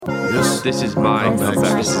Lewis. This is my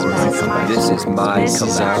comeback. This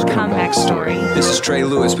is our comeback story. This is Trey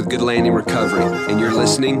Lewis with Good Landing Recovery, and you're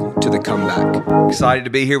listening to The Comeback. Excited to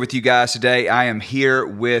be here with you guys today. I am here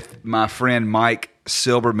with my friend Mike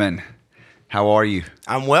Silberman. How are you?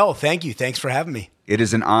 I'm well, thank you. Thanks for having me. It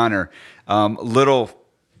is an honor. Little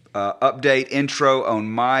update intro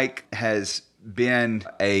on Mike has been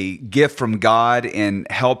a gift from God in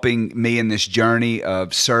helping me in this journey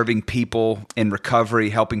of serving people in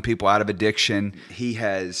recovery, helping people out of addiction. He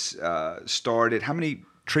has started how many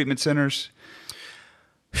treatment centers?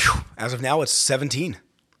 As of now, it's 17.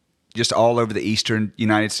 Just all over the eastern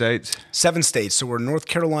United States? 7 states. So we're North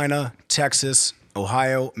Carolina, Texas,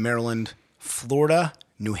 Ohio, Maryland, Florida,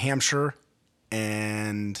 New Hampshire,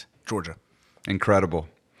 and Georgia. Incredible.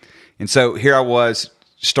 And so here I was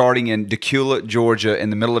starting in Decula, Georgia,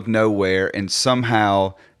 in the middle of nowhere, and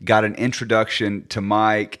somehow got an introduction to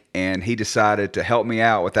Mike, and he decided to help me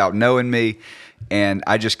out without knowing me. And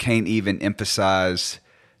I just can't even emphasize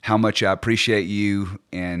how much I appreciate you.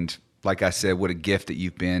 And like I said, what a gift that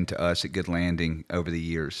you've been to us at Good Landing over the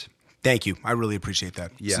years. Thank you. I really appreciate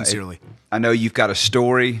that, sincerely. I know you've got a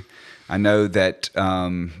story. I know that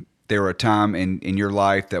there were a time in your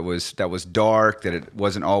life that was dark, that it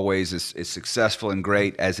wasn't always as successful and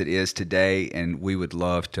great as it is today, and we would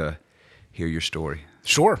love to hear your story.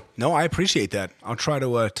 Sure. No, I appreciate that. I'll try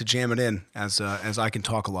to jam it in as I can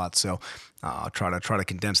talk a lot, so I'll try to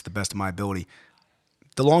condense the best of my ability.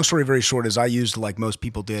 The long story very short is I used like most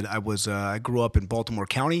people did. I grew up in Baltimore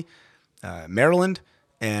County, Maryland,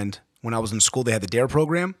 and when I was in school they had the DARE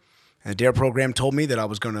program, and the DARE program told me that I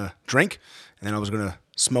was going to drink, and then I was going to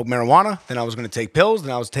smoke marijuana, then I was going to take pills,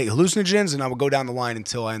 then I was take hallucinogens, and I would go down the line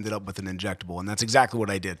until I ended up with an injectable. And that's exactly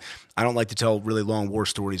what I did. I don't like to tell really long war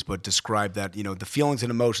stories, but describe that, the feelings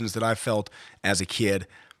and emotions that I felt as a kid.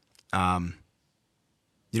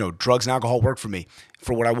 Drugs and alcohol worked for me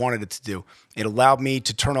for what I wanted it to do. It allowed me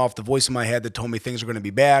to turn off the voice in my head that told me things are going to be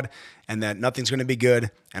bad and that nothing's going to be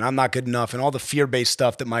good and I'm not good enough and all the fear-based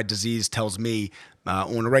stuff that my disease tells me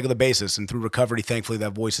on a regular basis. And through recovery, thankfully,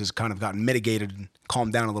 that voice has kind of gotten mitigated and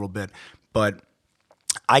calmed down a little bit. But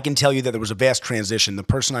I can tell you that there was a vast transition. The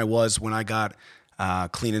person I was when I got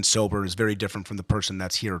clean and sober is very different from the person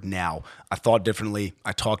that's here now. I thought differently.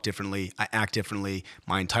 I talk differently. I act differently.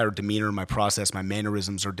 My entire demeanor, my process, my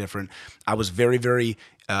mannerisms are different. I was very, very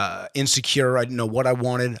insecure. I didn't know what I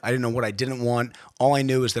wanted. I didn't know what I didn't want. All I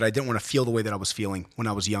knew is that I didn't want to feel the way that I was feeling when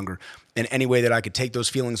I was younger. And any way that I could take those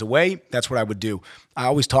feelings away, that's what I would do. I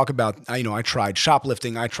always talk about, I tried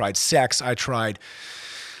shoplifting. I tried sex. I tried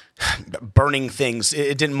burning things.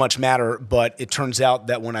 It didn't much matter, but it turns out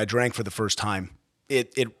that when I drank for the first time,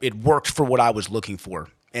 it worked for what I was looking for.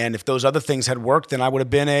 And if those other things had worked, then I would have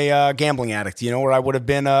been a gambling addict, or I would have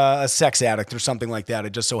been a sex addict or something like that.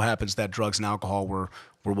 It just so happens that drugs and alcohol were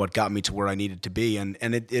what got me to where I needed to be. And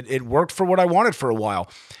it worked for what I wanted for a while.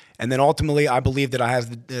 And then ultimately, I believed that I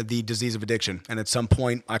had the disease of addiction. And at some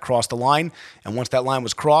point, I crossed the line. And once that line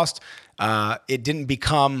was crossed, it didn't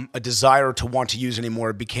become a desire to want to use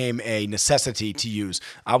anymore. It became a necessity to use.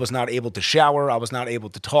 I was not able to shower. I was not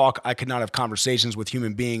able to talk. I could not have conversations with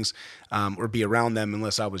human beings or be around them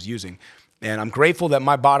unless I was using. And I'm grateful that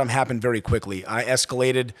my bottom happened very quickly. I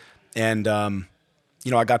escalated and,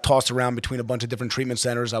 I got tossed around between a bunch of different treatment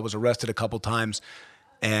centers. I was arrested a couple times.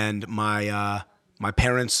 And my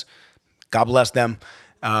parents, God bless them,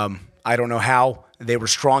 I don't know how they were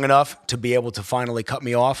strong enough to be able to finally cut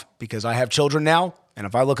me off because I have children now. And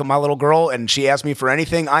if I look at my little girl and she asks me for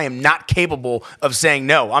anything, I am not capable of saying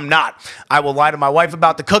no. I'm not. I will lie to my wife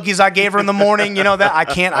about the cookies I gave her in the morning. That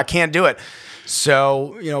I can't do it.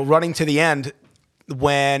 So, running to the end,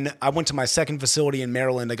 when I went to my second facility in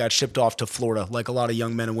Maryland, I got shipped off to Florida like a lot of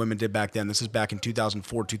young men and women did back then. This is back in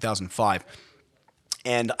 2004, 2005.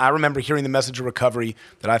 And I remember hearing the message of recovery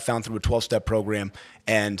that I found through a 12-step program.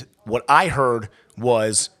 And what I heard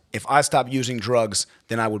was, if I stop using drugs,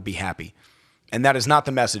 then I would be happy. And that is not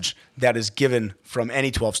the message that is given from any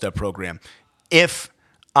 12-step program. If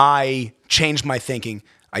I change my thinking,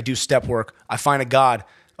 I do step work, I find a God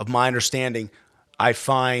of my understanding, I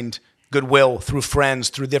find goodwill through friends,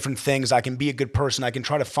 through different things, I can be a good person, I can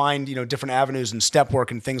try to find, different avenues and step work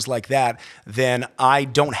and things like that, then I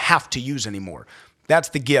don't have to use anymore. That's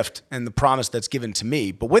the gift and the promise that's given to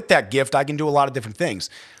me. But with that gift, I can do a lot of different things.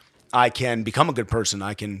 I can become a good person.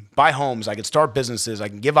 I can buy homes. I can start businesses. I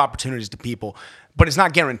can give opportunities to people. But it's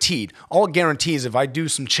not guaranteed. All it guarantees, if I do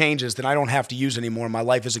some changes, then I don't have to use anymore. My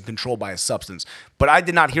life isn't controlled by a substance. But I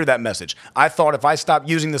did not hear that message. I thought if I stopped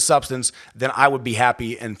using the substance, then I would be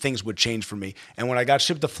happy and things would change for me. And when I got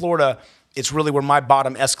shipped to Florida, it's really where my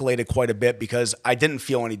bottom escalated quite a bit because I didn't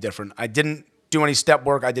feel any different. I didn't do any step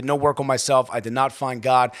work. I did no work on myself. I did not find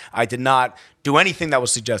God. I did not do anything that was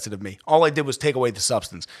suggested of me. All I did was take away the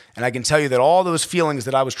substance. And I can tell you that all those feelings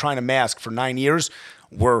that I was trying to mask for 9 years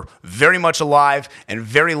were very much alive and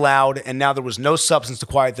very loud, and now there was no substance to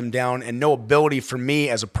quiet them down and no ability for me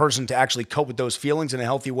as a person to actually cope with those feelings in a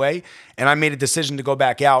healthy way. And I made a decision to go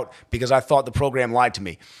back out because I thought the program lied to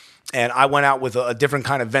me. And I went out with a different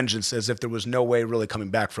kind of vengeance as if there was no way really coming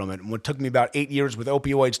back from it. And what took me about 8 years with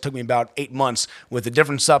opioids took me about 8 months with a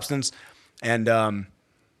different substance. And,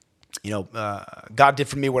 God did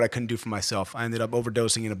for me what I couldn't do for myself. I ended up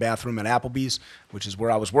overdosing in a bathroom at Applebee's, which is where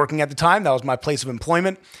I was working at the time. That was my place of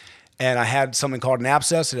employment. And I had something called an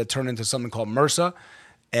abscess. It had turned into something called MRSA.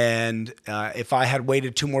 And if I had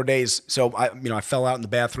waited 2 more days, so I fell out in the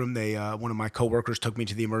bathroom. One of my coworkers took me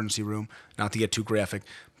to the emergency room, not to get too graphic.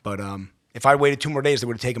 But if I waited 2 more days, they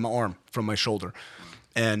would have taken my arm from my shoulder.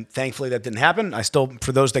 And thankfully that didn't happen. I still,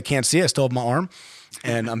 for those that can't see, I still have my arm.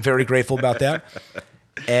 And I'm very grateful about that.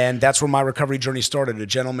 And that's where my recovery journey started. A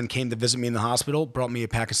gentleman came to visit me in the hospital, brought me a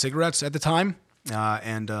pack of cigarettes at the time,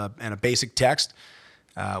 and a basic text,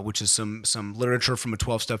 which is some literature from a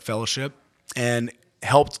 12-step fellowship, and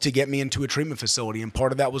helped to get me into a treatment facility. And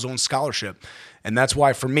part of that was on scholarship. And that's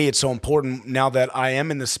why for me it's so important now that I am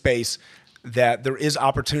in the space that there is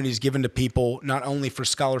opportunities given to people, not only for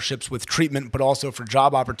scholarships with treatment, but also for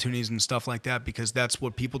job opportunities and stuff like that, because that's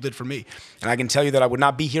what people did for me. And I can tell you that I would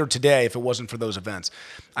not be here today if it wasn't for those events.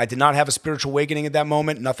 I did not have a spiritual awakening at that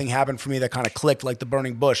moment. Nothing happened for me that kind of clicked like the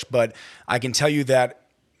burning bush, but I can tell you that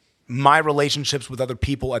my relationships with other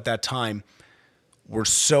people at that time were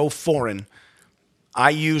so foreign. I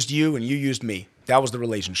used you and you used me. That was the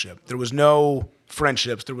relationship. There was no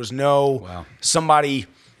friendships. There was no somebody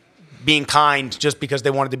being kind just because they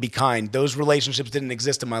wanted to be kind. Those relationships didn't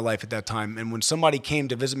exist in my life at that time. And when somebody came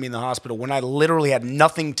to visit me in the hospital, when I literally had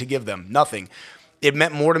nothing to give them, nothing, it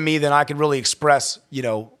meant more to me than I could really express, in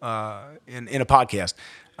a podcast.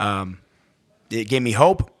 It gave me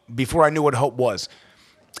hope before I knew what hope was.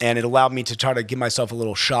 And it allowed me to try to give myself a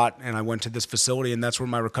little shot. And I went to this facility, and that's where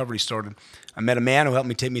my recovery started. I met a man who helped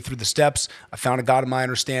me take me through the steps. I found a God of my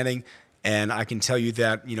understanding. And I can tell you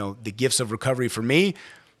that, the gifts of recovery for me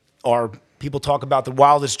are, people talk about the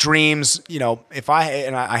wildest dreams.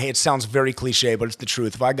 It sounds very cliche, but it's the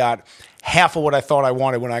truth. If I got half of what I thought I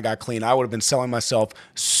wanted when I got clean, I would have been selling myself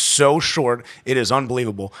so short. It is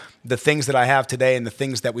unbelievable. The things that I have today and the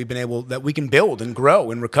things that we can build and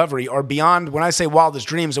grow in recovery are beyond, when I say wildest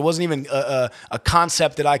dreams, it wasn't even a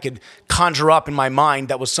concept that I could conjure up in my mind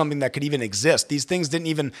that was something that could even exist. These things they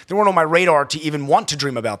weren't on my radar to even want to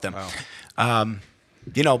dream about them. Wow.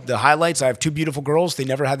 The highlights, I have 2 beautiful girls. They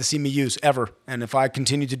never had to see me use, ever. And if I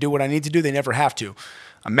continue to do what I need to do, they never have to.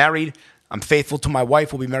 I'm married. I'm faithful to my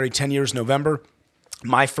wife. We'll be married 10 years in November.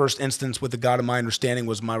 My first instance with the God of my understanding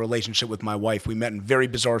was my relationship with my wife. We met in very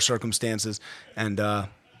bizarre circumstances. And,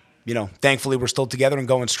 thankfully we're still together and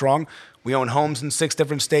going strong. We own homes in 6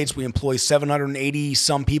 different states. We employ 780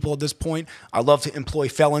 some people at this point. I love to employ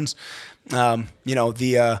felons.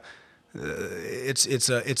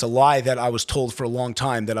 It's a lie that I was told for a long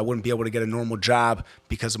time that I wouldn't be able to get a normal job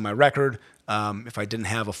because of my record, if I didn't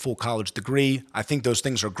have a full college degree. I think those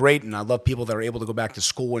things are great, and I love people that are able to go back to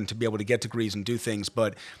school and to be able to get degrees and do things.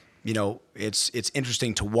 But it's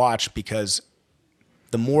interesting to watch, because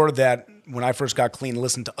the more that when I first got clean,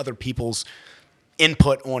 listened to other people's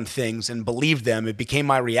input on things and believed them, it became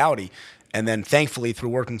my reality. And then thankfully, through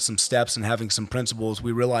working some steps and having some principles,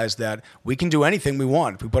 we realized that we can do anything we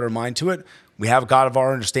want. If we put our mind to it, we have a God of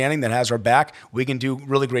our understanding that has our back. We can do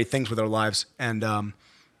really great things with our lives. And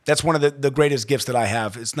that's one of the greatest gifts that I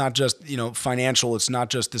have. It's not just, financial. It's not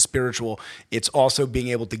just the spiritual. It's also being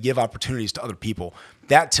able to give opportunities to other people.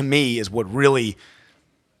 That, to me, is what really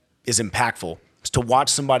is impactful. Is to watch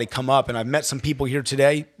somebody come up, and I've met some people here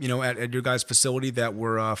today, at your guys' facility that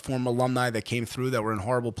were former alumni that came through that were in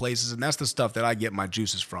horrible places, and that's the stuff that I get my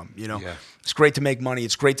juices from. Yeah. It's great to make money.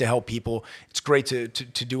 It's great to help people. It's great to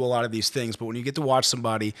do a lot of these things. But when you get to watch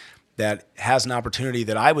somebody that has an opportunity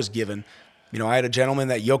that I was given, I had a gentleman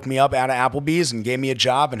that yoked me up out of Applebee's and gave me a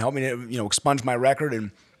job and helped me to expunge my record, and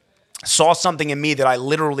saw something in me that I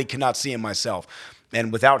literally could not see in myself.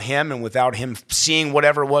 And without him seeing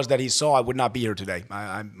whatever it was that he saw, I would not be here today.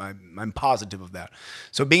 I'm positive of that.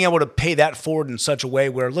 So being able to pay that forward in such a way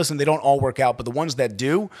where, listen, they don't all work out, but the ones that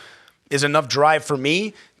do is enough drive for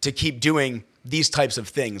me to keep doing these types of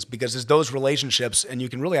things, because it's those relationships, and you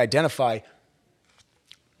can really identify,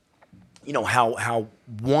 how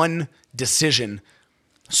one decision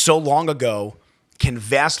so long ago can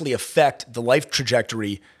vastly affect the life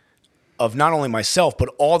trajectory of not only myself, but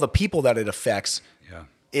all the people that it affects,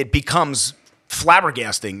 it becomes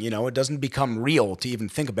flabbergasting. It doesn't become real to even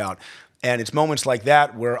think about. And it's moments like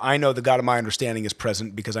that where I know the God of my understanding is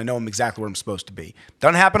present because I know I'm exactly where I'm supposed to be.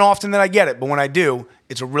 Doesn't happen often that I get it, but when I do,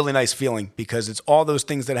 it's a really nice feeling because it's all those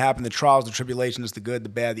things that happen, the trials, the tribulations, the good, the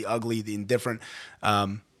bad, the ugly, the indifferent,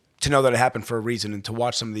 to know that it happened for a reason and to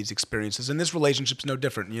watch some of these experiences. And this relationship's no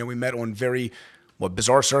different. We met on very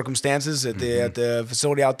bizarre circumstances at the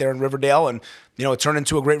facility out there in Riverdale, and it turned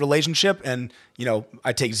into a great relationship. And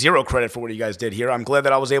I take zero credit for what you guys did here. I'm glad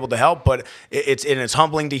that I was able to help, but it's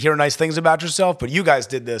humbling to hear nice things about yourself. But you guys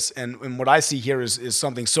did this, and what I see here is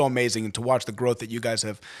something so amazing. And to watch the growth that you guys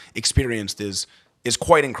have experienced is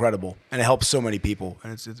quite incredible, and it helps so many people,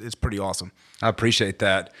 and it's pretty awesome. I appreciate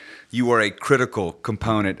that. You were a critical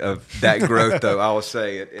component of that growth, though. I will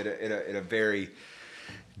say at a very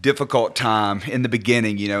difficult time in the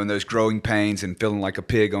beginning, in those growing pains and feeling like a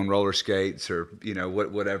pig on roller skates, or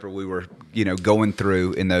whatever we were going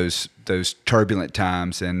through in those turbulent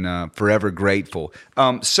times, and forever grateful.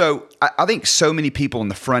 So I think so many people on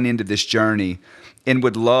the front end of this journey and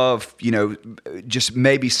would love just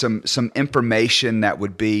maybe some information that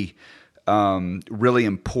would be really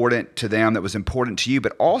important to them, that was important to you.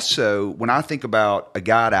 But also when I think about a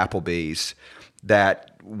guy at Applebee's that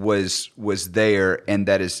was there and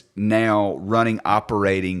that is now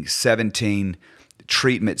operating 17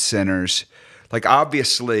 treatment centers, like,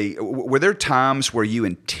 obviously, were there times where you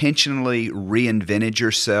intentionally reinvented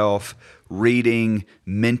yourself, reading,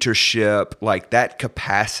 mentorship, like that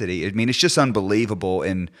capacity? I mean, it's just unbelievable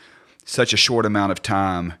in such a short amount of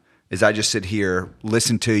time. As I just sit here,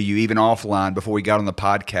 listen to you, even offline before we got on the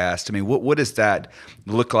podcast. I mean, what does that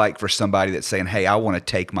look like for somebody that's saying, hey, I want to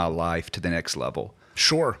take my life to the next level?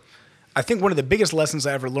 Sure. I think one of the biggest lessons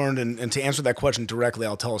I ever learned, and to answer that question directly,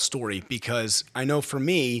 I'll tell a story, because I know for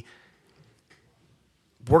me,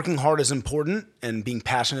 working hard is important, and being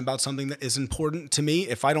passionate about something that is important to me.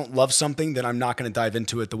 If I don't love something, then I'm not going to dive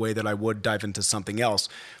into it the way that I would dive into something else.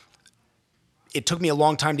 It took me a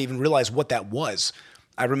long time to even realize what that was.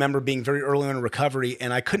 I remember being very early on in recovery,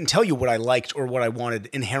 and I couldn't tell you what I liked or what I wanted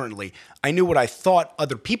inherently. I knew what I thought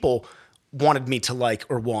other people wanted me to like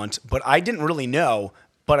or want, but I didn't really know.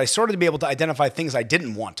 But I started to be able to identify things I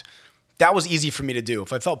didn't want. That was easy for me to do.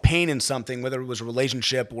 If I felt pain in something, whether it was a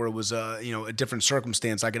relationship or it was a different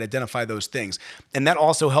circumstance, I could identify those things. And that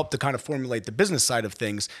also helped to kind of formulate the business side of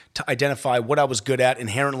things, to identify what I was good at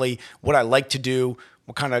inherently, what I like to do,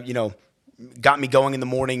 what kind of, got me going in the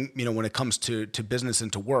morning, when it comes to business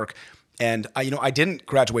and to work. And I didn't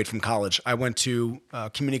graduate from college. I went to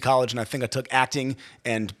community college, and I think I took acting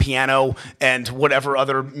and piano and whatever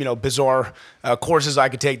other bizarre courses I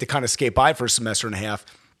could take to kind of skate by for a semester and a half.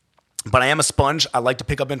 But I am a sponge. I like to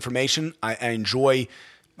pick up information. I enjoy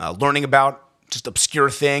learning about just obscure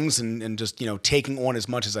things and just taking on as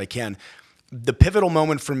much as I can. The pivotal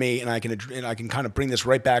moment for me, and I can kind of bring this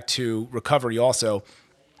right back to recovery also,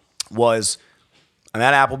 was I'm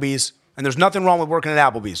at Applebee's. And there's nothing wrong with working at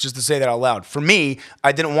Applebee's, just to say that out loud. For me,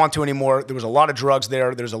 I didn't want to anymore. There was a lot of drugs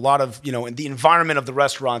there. There's a lot of, and the environment of the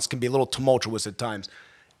restaurants can be a little tumultuous at times.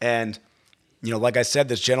 And, like I said,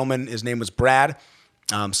 this gentleman, his name was Brad,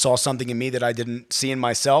 saw something in me that I didn't see in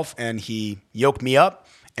myself, and he yoked me up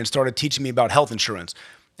and started teaching me about health insurance.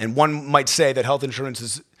 And one might say that health insurance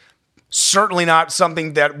is certainly not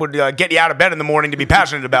something that would get you out of bed in the morning to be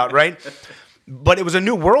passionate about, right? But it was a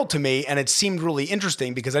new world to me, and it seemed really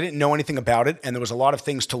interesting because I didn't know anything about it, and there was a lot of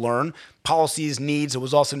things to learn, policies, needs. It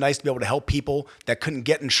was also nice to be able to help people that couldn't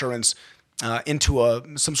get insurance into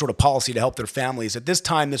some sort of policy to help their families. At this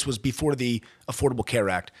time, this was before the Affordable Care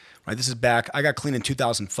Act, right? This is back, I got clean in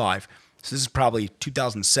 2005. So this is probably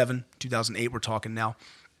 2007, 2008 we're talking now.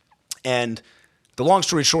 And the long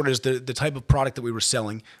story short is the type of product that we were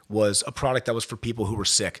selling was a product that was for people who were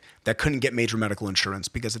sick, that couldn't get major medical insurance.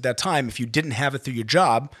 Because at that time, if you didn't have it through your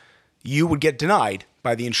job, you would get denied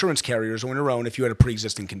by the insurance carriers on your own if you had a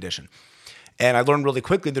pre-existing condition. And I learned really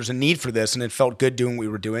quickly there's a need for this, and it felt good doing what we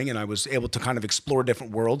were doing, and I was able to kind of explore a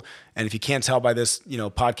different world. And if you can't tell by this,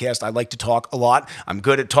 podcast, I like to talk a lot. I'm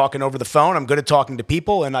good at talking over the phone. I'm good at talking to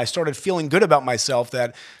people, and I started feeling good about myself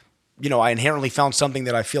that, I inherently found something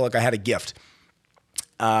that I feel like I had a gift.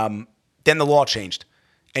 Then the law changed,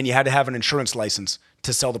 and you had to have an insurance license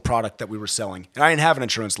to sell the product that we were selling. And I didn't have an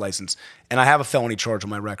insurance license, and I have a felony charge on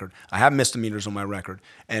my record. I have misdemeanors on my record.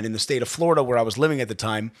 And in the state of Florida, where I was living at the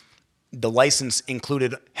time, the license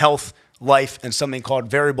included health, life, and something called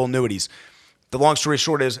variable annuities. The long story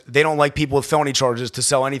short is they don't like people with felony charges to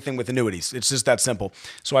sell anything with annuities. It's just that simple.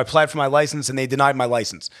 So I applied for my license, and they denied my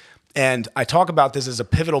license. And I talk about this as a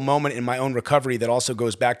pivotal moment in my own recovery that also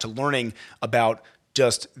goes back to learning about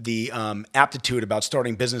just the aptitude about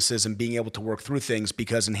starting businesses and being able to work through things,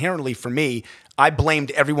 because inherently for me, I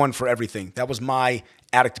blamed everyone for everything. That was my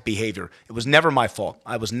addict behavior. It was never my fault.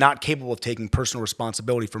 I was not capable of taking personal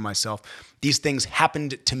responsibility for myself. These things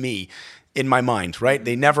happened to me in my mind, right?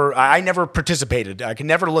 I never participated. I can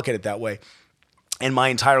never look at it that way. In my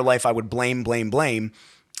entire life, I would blame.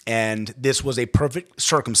 And this was a perfect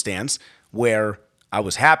circumstance where I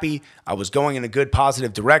was happy. I was going in a good,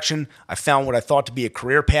 positive direction. I found what I thought to be a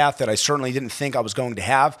career path that I certainly didn't think I was going to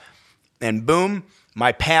have. And boom,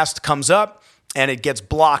 my past comes up and it gets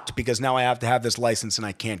blocked because now I have to have this license and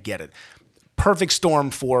I can't get it. Perfect storm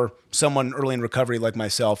for someone early in recovery like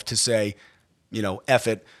myself to say, F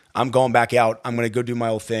it. I'm going back out. I'm going to go do my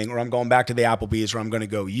old thing, or I'm going back to the Applebee's, or I'm going to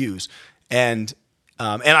go use. And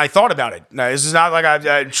I thought about it. Now, this is not like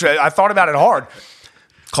I thought about it hard.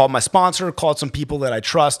 Called my sponsor, called some people that I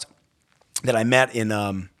trust, that I met in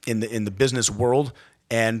the business world,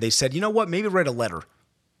 and they said, you know what? Maybe write a letter.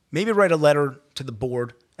 Maybe write a letter to the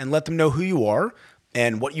board and let them know who you are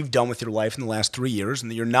and what you've done with your life in the last 3 years,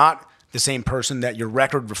 and that you're not the same person that your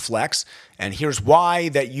record reflects. And here's why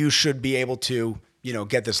that you should be able to,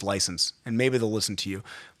 get this license, and maybe they'll listen to you.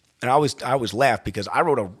 And I always laugh because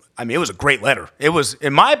it was a great letter. It was,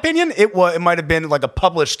 in my opinion, it might have been like a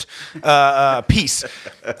published piece.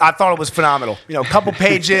 I thought it was phenomenal. A couple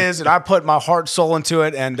pages, and I put my heart, soul into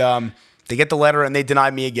it, and they get the letter and they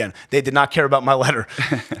deny me again. They did not care about my letter.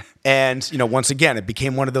 And, once again, it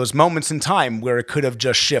became one of those moments in time where it could have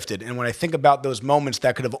just shifted. And when I think about those moments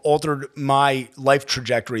that could have altered my life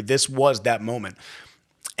trajectory, this was that moment.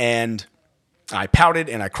 And I pouted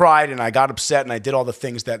and I cried and I got upset and I did all the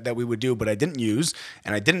things that we would do, but I didn't use,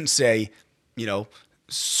 and I didn't say,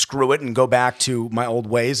 screw it and go back to my old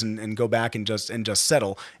ways and go back and just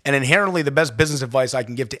settle. And inherently, the best business advice I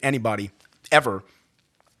can give to anybody ever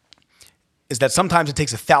is that sometimes it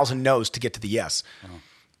takes 1,000 no's to get to the yes. Oh.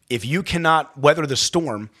 If you cannot weather the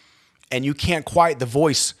storm and you can't quiet the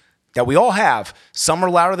voice that we all have, some are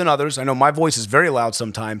louder than others. I know my voice is very loud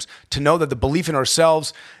sometimes. To know that the belief in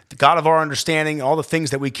ourselves, the God of our understanding, all the things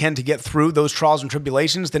that we can to get through those trials and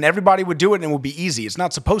tribulations, then everybody would do it and it would be easy. It's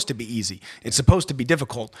not supposed to be easy. It's supposed to be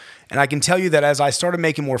difficult. And I can tell you that as I started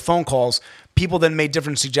making more phone calls, people then made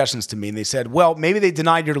different suggestions to me. And they said, well, maybe they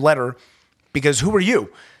denied your letter because who are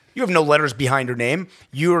you? You have no letters behind your name.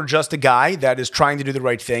 You're just a guy that is trying to do the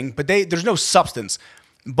right thing, but there's no substance.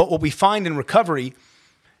 But what we find in recovery,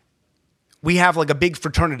 we have like a big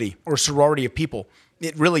fraternity or sorority of people.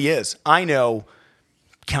 It really is. I know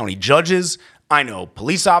county judges. I know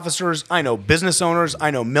police officers. I know business owners.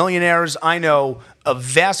 I know millionaires. I know a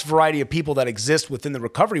vast variety of people that exist within the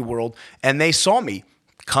recovery world. And they saw me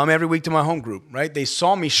come every week to my home group, right? They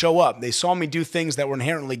saw me show up. They saw me do things that were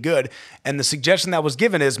inherently good. And the suggestion that was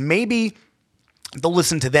given is maybe they'll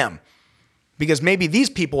listen to them, because maybe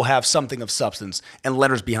these people have something of substance and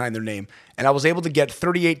letters behind their name. And I was able to get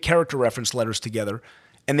 38 character reference letters together,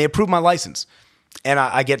 and they approved my license. And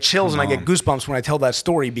I get chills and I get goosebumps when I tell that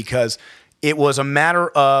story, because it was a matter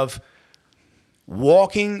of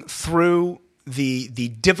walking through the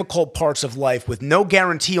difficult parts of life with no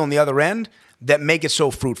guarantee on the other end that make it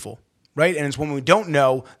so fruitful. Right? And it's when we don't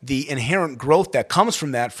know, the inherent growth that comes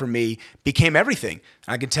from that, for me, became everything.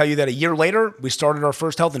 I can tell you that a year later, we started our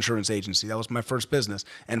first health insurance agency. That was my first business.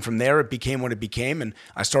 And from there, it became what it became. And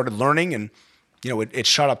I started learning, and, it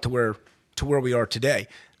shot up to where we are today.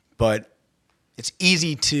 But it's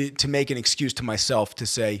easy to make an excuse to myself to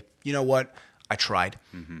say, you know what? I tried.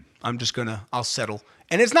 Mm-hmm. I'll settle.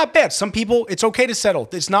 And it's not bad. Some people, it's okay to settle.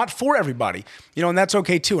 It's not for everybody, and that's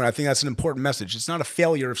okay too. And I think that's an important message. It's not a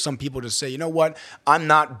failure if some people just say, you know what, I'm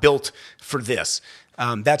not built for this.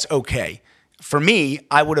 That's okay. For me,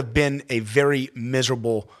 I would have been a very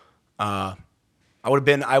miserable, I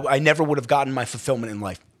never would have gotten my fulfillment in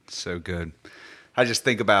life. So good. I just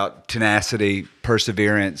think about tenacity,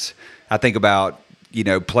 perseverance. I think about,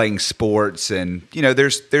 playing sports, and,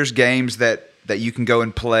 there's games that you can go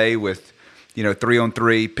and play with,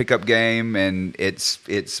 3-on-3 pickup game, and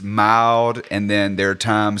it's mild. And then there are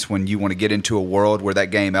times when you want to get into a world where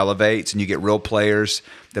that game elevates and you get real players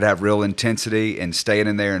that have real intensity, and staying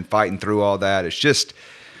in there and fighting through all that. It's just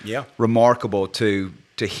remarkable to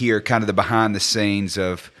hear kind of the behind the scenes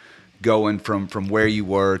of going from where you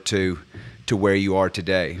were to where you are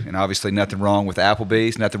today. And obviously nothing wrong with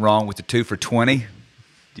Applebee's, nothing wrong with the 2 for $20.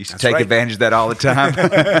 Used to take advantage of that all the time.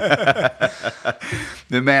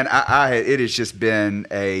 But man, it has just been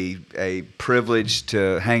a privilege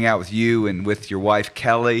to hang out with you and with your wife,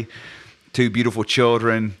 Kelly, 2 beautiful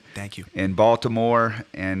children. Thank you. In Baltimore.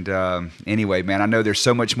 And anyway, man, I know there's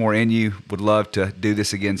so much more in you. Would love to do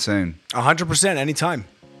this again soon. 100%, anytime.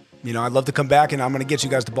 You know, I'd love to come back, and I'm going to get you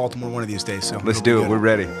guys to Baltimore one of these days. So let's do it. We're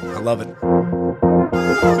ready. I love it.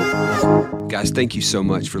 Guys, thank you so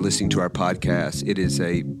much for listening to our podcast. It is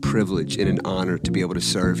a privilege and an honor to be able to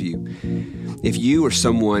serve you. If you or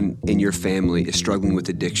someone in your family is struggling with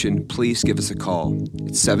addiction, please give us a call.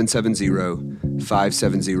 It's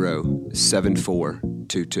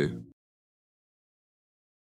 770-570-7422.